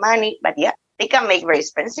lot of money, but yeah, they can make very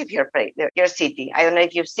expensive your city. I don't know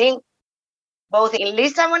if you've seen, both in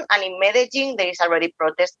Lisbon and in Medellin, there is already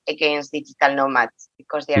protest against digital nomads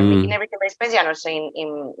because they are making everything very expensive. And also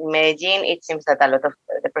in Medellin, it seems that a lot of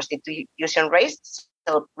the prostitution raised.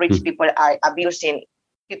 So rich people are abusing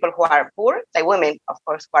people who are poor, like women, of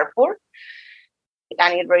course, who are poor.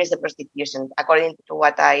 And it raises the prostitution, according to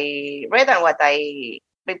what I read and what I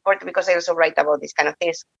report, because I also write about these kind of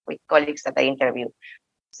things with colleagues that I interview.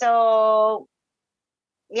 So,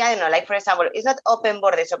 yeah, I don't know, like, for example, it's not open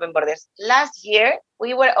borders. Last year,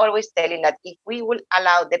 we were always telling that if we will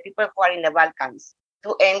allow the people who are in the Balkans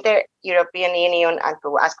to enter European Union and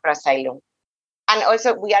to ask for asylum, and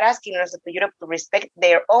also we are asking also to Europe to respect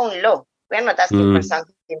their own law. We are not asking for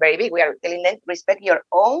something very big. We are telling them to respect your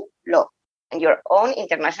own law and your own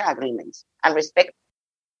international agreements and respect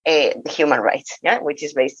the human rights, which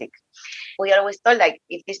is basic. We always told, like,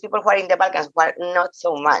 if these people who are in the Balkans, who are not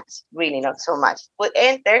so much, really not so much, would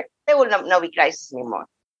enter, there will not be crisis anymore.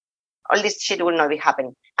 All this shit will not be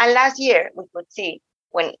happening. And last year, we could see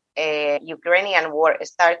when Ukrainian war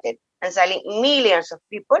started, and suddenly millions of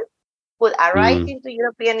people could arrive into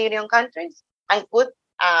European Union countries and could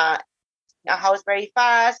a house very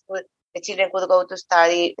fast, the children could go to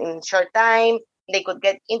study in short time, they could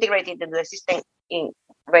get integrated into the system in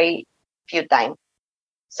very few time.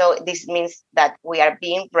 So this means that we are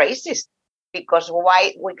being racist, because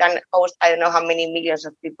why we can host, I don't know how many millions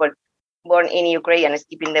of people born in Ukraine and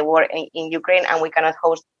escaping the war in Ukraine, and we cannot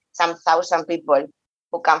host some 1,000 people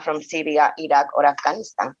who come from Syria, Iraq, or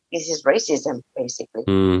Afghanistan. This is racism,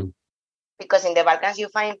 basically. Because in the Balkans, you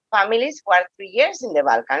find families who are 3 years in the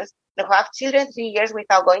Balkans, who have children 3 years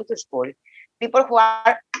without going to school. People who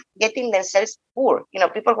are getting themselves poor.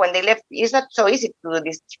 People when they left, it's not so easy to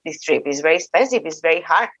do this trip. It's very expensive. It's very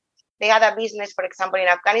hard. They had a business, for example, in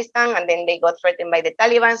Afghanistan, and then they got threatened by the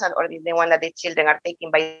Taliban, or the one that the children are taken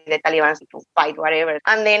by the Taliban to fight, whatever.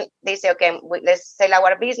 And then they say, okay, let's sell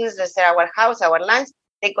our business, let's sell our house, our land,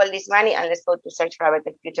 take all this money, and let's go to search for a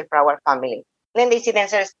better future for our family. Then they see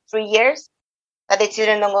themselves 3 years that the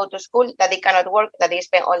children don't go to school, that they cannot work, that they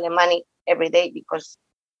spend all the money every day because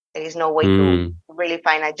there is no way to really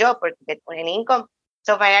find a job or to get any income.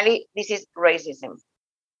 So finally, this is racism.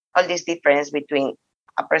 All this difference between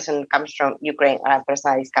a person who comes from Ukraine and a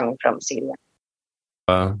person that is coming from Syria.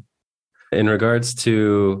 In regards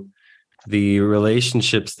to the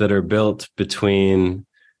relationships that are built between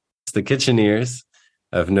the kitcheneers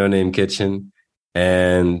of No Name Kitchen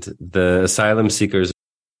and the asylum seekers,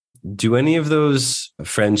 do any of those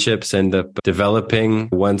friendships end up developing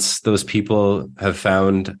once those people have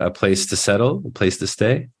found a place to settle, a place to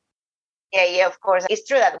stay? Yeah, of course. It's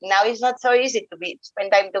true that now it's not so easy to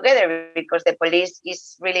spend time together because the police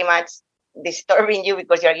is really much disturbing you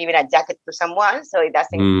because you're giving a jacket to someone. So it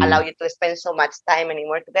doesn't allow you to spend so much time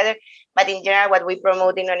anymore together. But in general, what we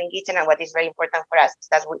promote in Non Kitchen and what is very important for us is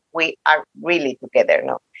that we are really together,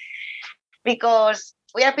 because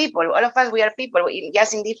we are people. All of us, we are people,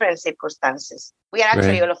 just in different circumstances. We are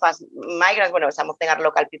actually all of us migrants. Well, some of them are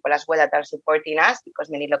local people as well that are supporting us because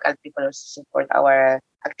many local people also support our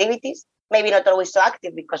activities. Maybe not always so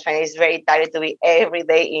active because it's very tired to be every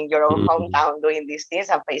day in your own hometown doing these things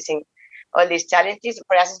and facing all these challenges.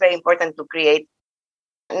 For us, it's very important to create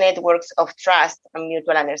networks of trust and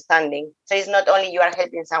mutual understanding. So it's not only you are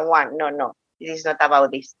helping someone. No. It is not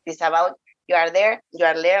about this. It's about you are there, you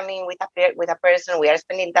are learning with a person, we are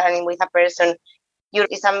spending time with a person.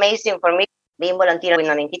 It's amazing for me. Being volunteer in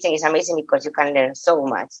Learning Kitchen is amazing because you can learn so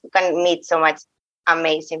much. You can meet so much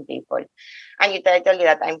amazing people. And I told you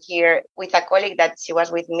that I'm here with a colleague that she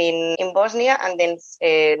was with me in Bosnia, and then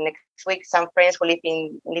next week some friends who live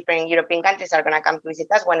in different European countries are going to come to visit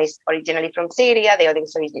us. One is originally from Syria, the other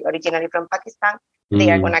is originally from Pakistan.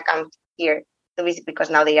 They are going to come here to visit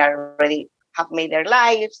because now they are already have made their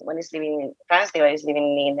lives. One is living in France, the other is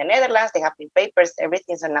living in the Netherlands. They have the papers,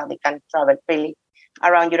 everything, so now they can travel freely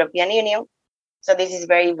around European Union. So this is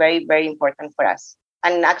very, very, very important for us.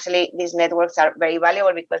 And actually, these networks are very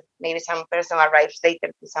valuable because maybe some person arrives later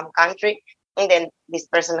to some country, and then this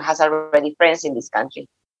person has already friends in this country.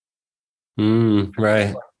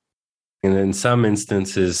 Right. And in some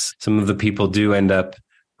instances, some of the people do end up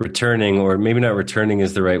returning, or maybe not returning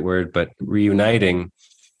is the right word, but reuniting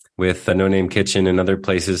with a No Name Kitchen and other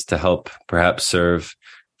places to help perhaps serve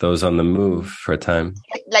those on the move for a time.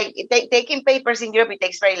 Like taking papers in Europe, it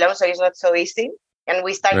takes very long, so it's not so easy. And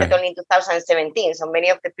we started only in 2017. So many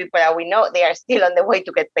of the people that we know, they are still on the way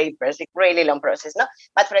to get papers. It's a really long process, no?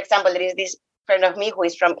 But for example, there is this friend of me who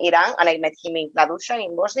is from Iran, and I met him in Kladusha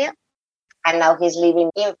in Bosnia. And now he's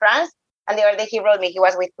living in France. And the other day he wrote me, he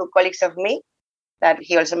was with two colleagues of me, that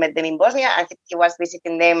he also met them in Bosnia, and he was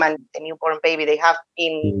visiting them and the newborn baby they have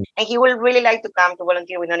in. And he would really like to come to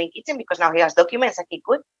volunteer with Learning Kitchen because now he has documents and he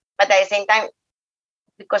could. But at the same time,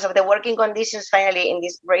 because of the working conditions, finally, in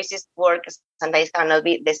this racist work, sometimes cannot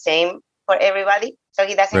be the same for everybody. So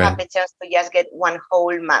he doesn't have the chance to just get one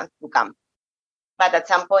whole month to come. But at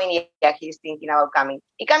some point, yeah, he's thinking about coming.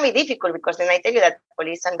 It can be difficult because then I tell you that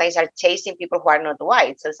police sometimes are chasing people who are not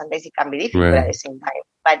white. So sometimes it can be difficult at the same time.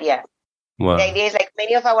 But yeah, the idea is like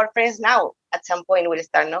many of our friends now at some point will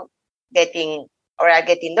start getting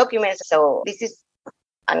documents. So this is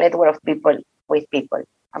a network of people with people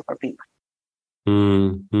and for people.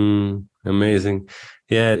 Amazing.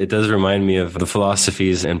 Yeah, it does remind me of the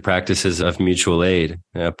philosophies and practices of mutual aid,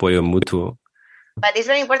 apoyo mutuo. But it's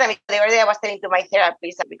very important. The other day I was telling to my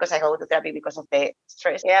therapist because I go to therapy because of the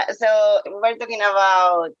stress. Yeah, so we're talking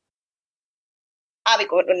about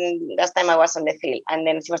because last time I was on the field, and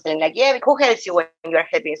then she was telling like, yeah, who helps you when you are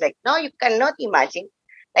helping? It's like, no, you cannot imagine.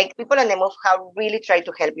 Like people on the move have really tried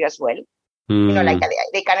to help you as well. Like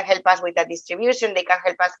they can help us with the distribution. They can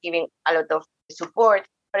help us giving a lot of support.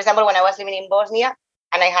 For example, when I was living in Bosnia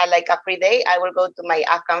and I had like a free day, I will go to my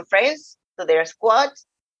Afghan friends, to their squads.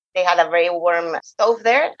 They had a very warm stove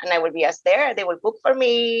there, and I will be there. They will cook for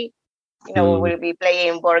me. We will be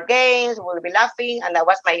playing board games. We will be laughing, and that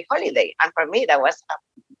was my holiday. And for me, that was a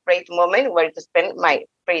great moment where to spend my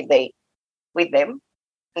free day with them.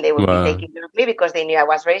 And they would be taking care of me because they knew I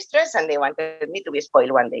was very stressed, and they wanted me to be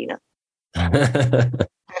spoiled one day.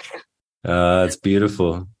 It's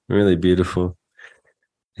beautiful, really beautiful.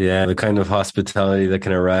 Yeah, the kind of hospitality that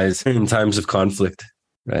can arise in times of conflict,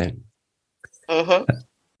 right?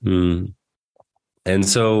 And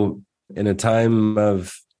so in a time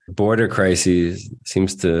of border crises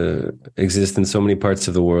seems to exist in so many parts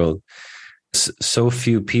of the world, so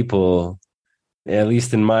few people, at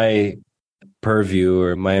least in my purview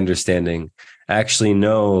or my understanding, actually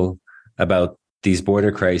know about these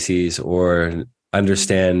border crises or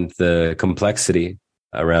understand the complexity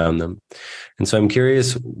around them. And so I'm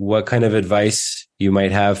curious what kind of advice you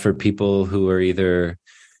might have for people who are either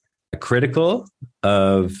critical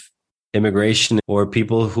of immigration or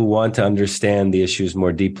people who want to understand the issues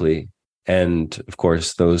more deeply. And of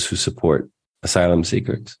course, those who support asylum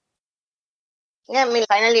seekers. Yeah,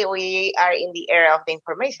 finally, we are in the era of the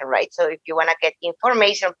information, right? So if you want to get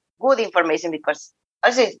information, good information, because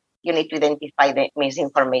also you need to identify the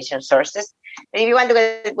misinformation sources. But if you want to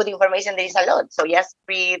get good information, there is a lot. So just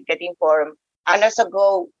read, get informed, and also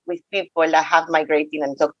go with people that have migrated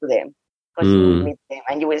and talk to them. Because you will meet them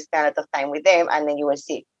and you will spend a lot of time with them, and then you will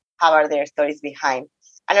see how are their stories behind.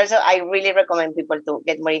 And also, I really recommend people to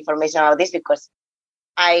get more information about this because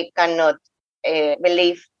I cannot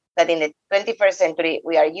believe that in the 21st century,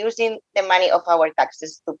 we are using the money of our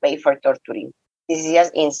taxes to pay for torturing. This is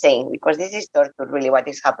just insane because this is torture, really, what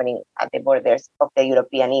is happening at the borders of the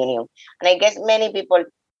European Union. And I guess many people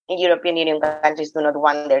in European Union countries do not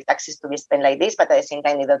want their taxes to be spent like this, but at the same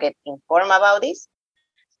time, they don't get informed about this.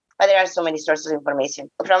 But there are so many sources of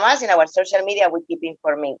information. From us, in our social media, we keep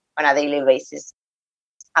informing on a daily basis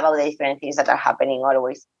about the different things that are happening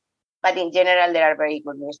always. But in general, there are very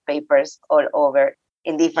good newspapers all over.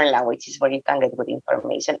 in different languages where you can get good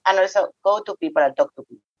information. And also go to people and talk to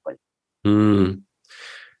people.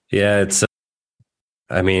 Yeah,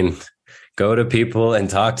 go to people and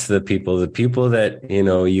talk to the people that,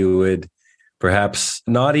 you would perhaps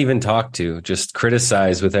not even talk to, just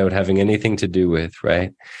criticize without having anything to do with,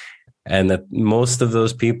 right? And that most of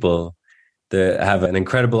those people that have an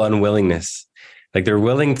incredible unwillingness, like they're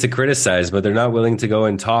willing to criticize, but they're not willing to go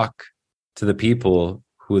and talk to the people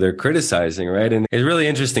who they're criticizing, right? And it's really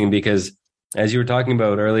interesting because as you were talking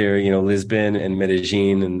about earlier, Lisbon and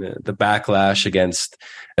Medellin and the backlash against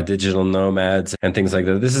digital nomads and things like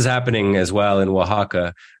that. This is happening as well in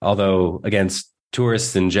Oaxaca, although against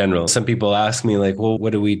tourists in general. Some people ask me like, well,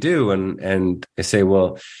 what do we do? And I say,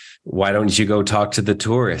 well, why don't you go talk to the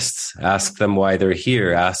tourists? Ask them why they're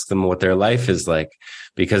here. Ask them what their life is like.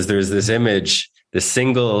 Because there's this image, the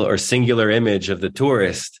single or singular image of the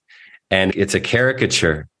tourist, and it's a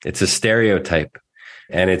caricature. It's a stereotype.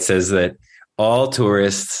 And it says that all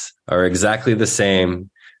tourists are exactly the same.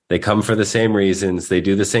 They come for the same reasons. They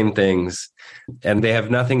do the same things, and they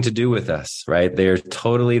have nothing to do with us, right? They are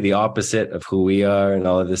totally the opposite of who we are and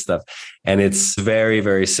all of this stuff. And it's very,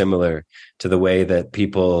 very similar to the way that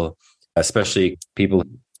people, especially people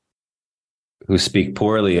who speak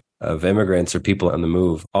poorly of immigrants or people on the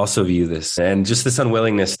move, also view this, and just this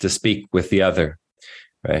unwillingness to speak with the other,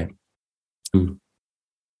 right?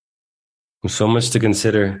 So much to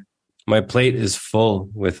consider. My plate is full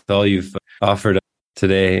with all you've offered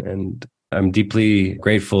today, and I'm deeply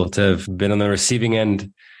grateful to have been on the receiving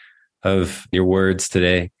end of your words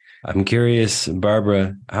today. I'm curious,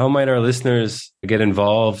 Barbara, how might our listeners get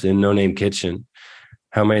involved in No Name Kitchen?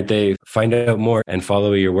 How might they find out more and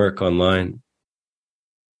follow your work online?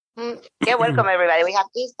 Yeah, welcome everybody. We have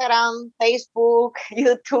Instagram, Facebook,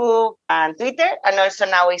 YouTube, and Twitter. And also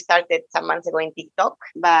now we started some months ago in TikTok.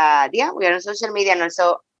 But yeah, we are on social media, and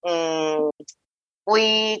also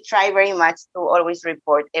we try very much to always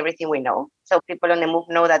report everything we know. So people on the move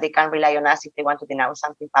know that they can rely on us if they want to denounce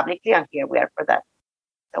something publicly, and here we are for that.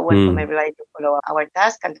 So welcome everybody to follow our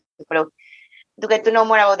task and to get to know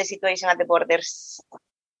more about the situation at the borders.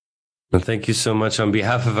 Well, thank you so much on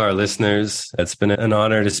behalf of our listeners. It's been an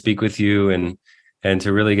honor to speak with you and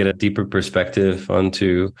to really get a deeper perspective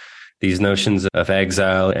onto these notions of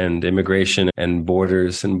exile and immigration and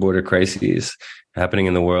borders and border crises happening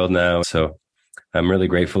in the world now. So I'm really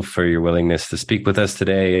grateful for your willingness to speak with us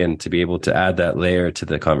today and to be able to add that layer to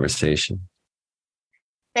the conversation.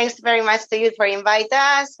 Thanks very much to you for inviting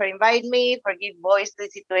us, for inviting me, for giving voice to the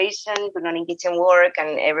situation, to No Name Kitchen work,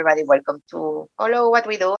 and everybody welcome to follow what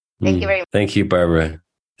we do. Thank you very much. Thank you, Barbara.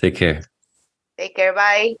 Take care. Take care.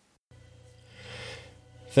 Bye.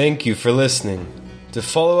 Thank you for listening. To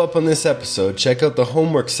follow up on this episode, check out the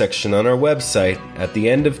homework section on our website at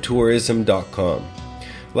theendofTourism.com.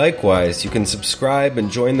 Likewise, you can subscribe and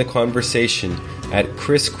join the conversation at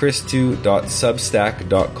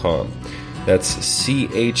chrischristou.substack.com. That's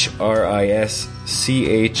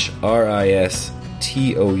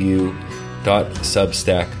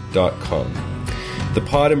CHRISCHRISTOU.substack.com. The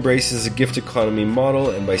pod embraces a gift economy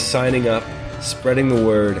model, and by signing up, spreading the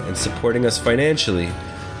word, and supporting us financially,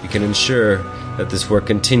 we can ensure that this work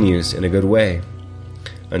continues in a good way.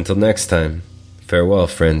 Until next time, farewell,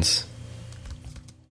 friends.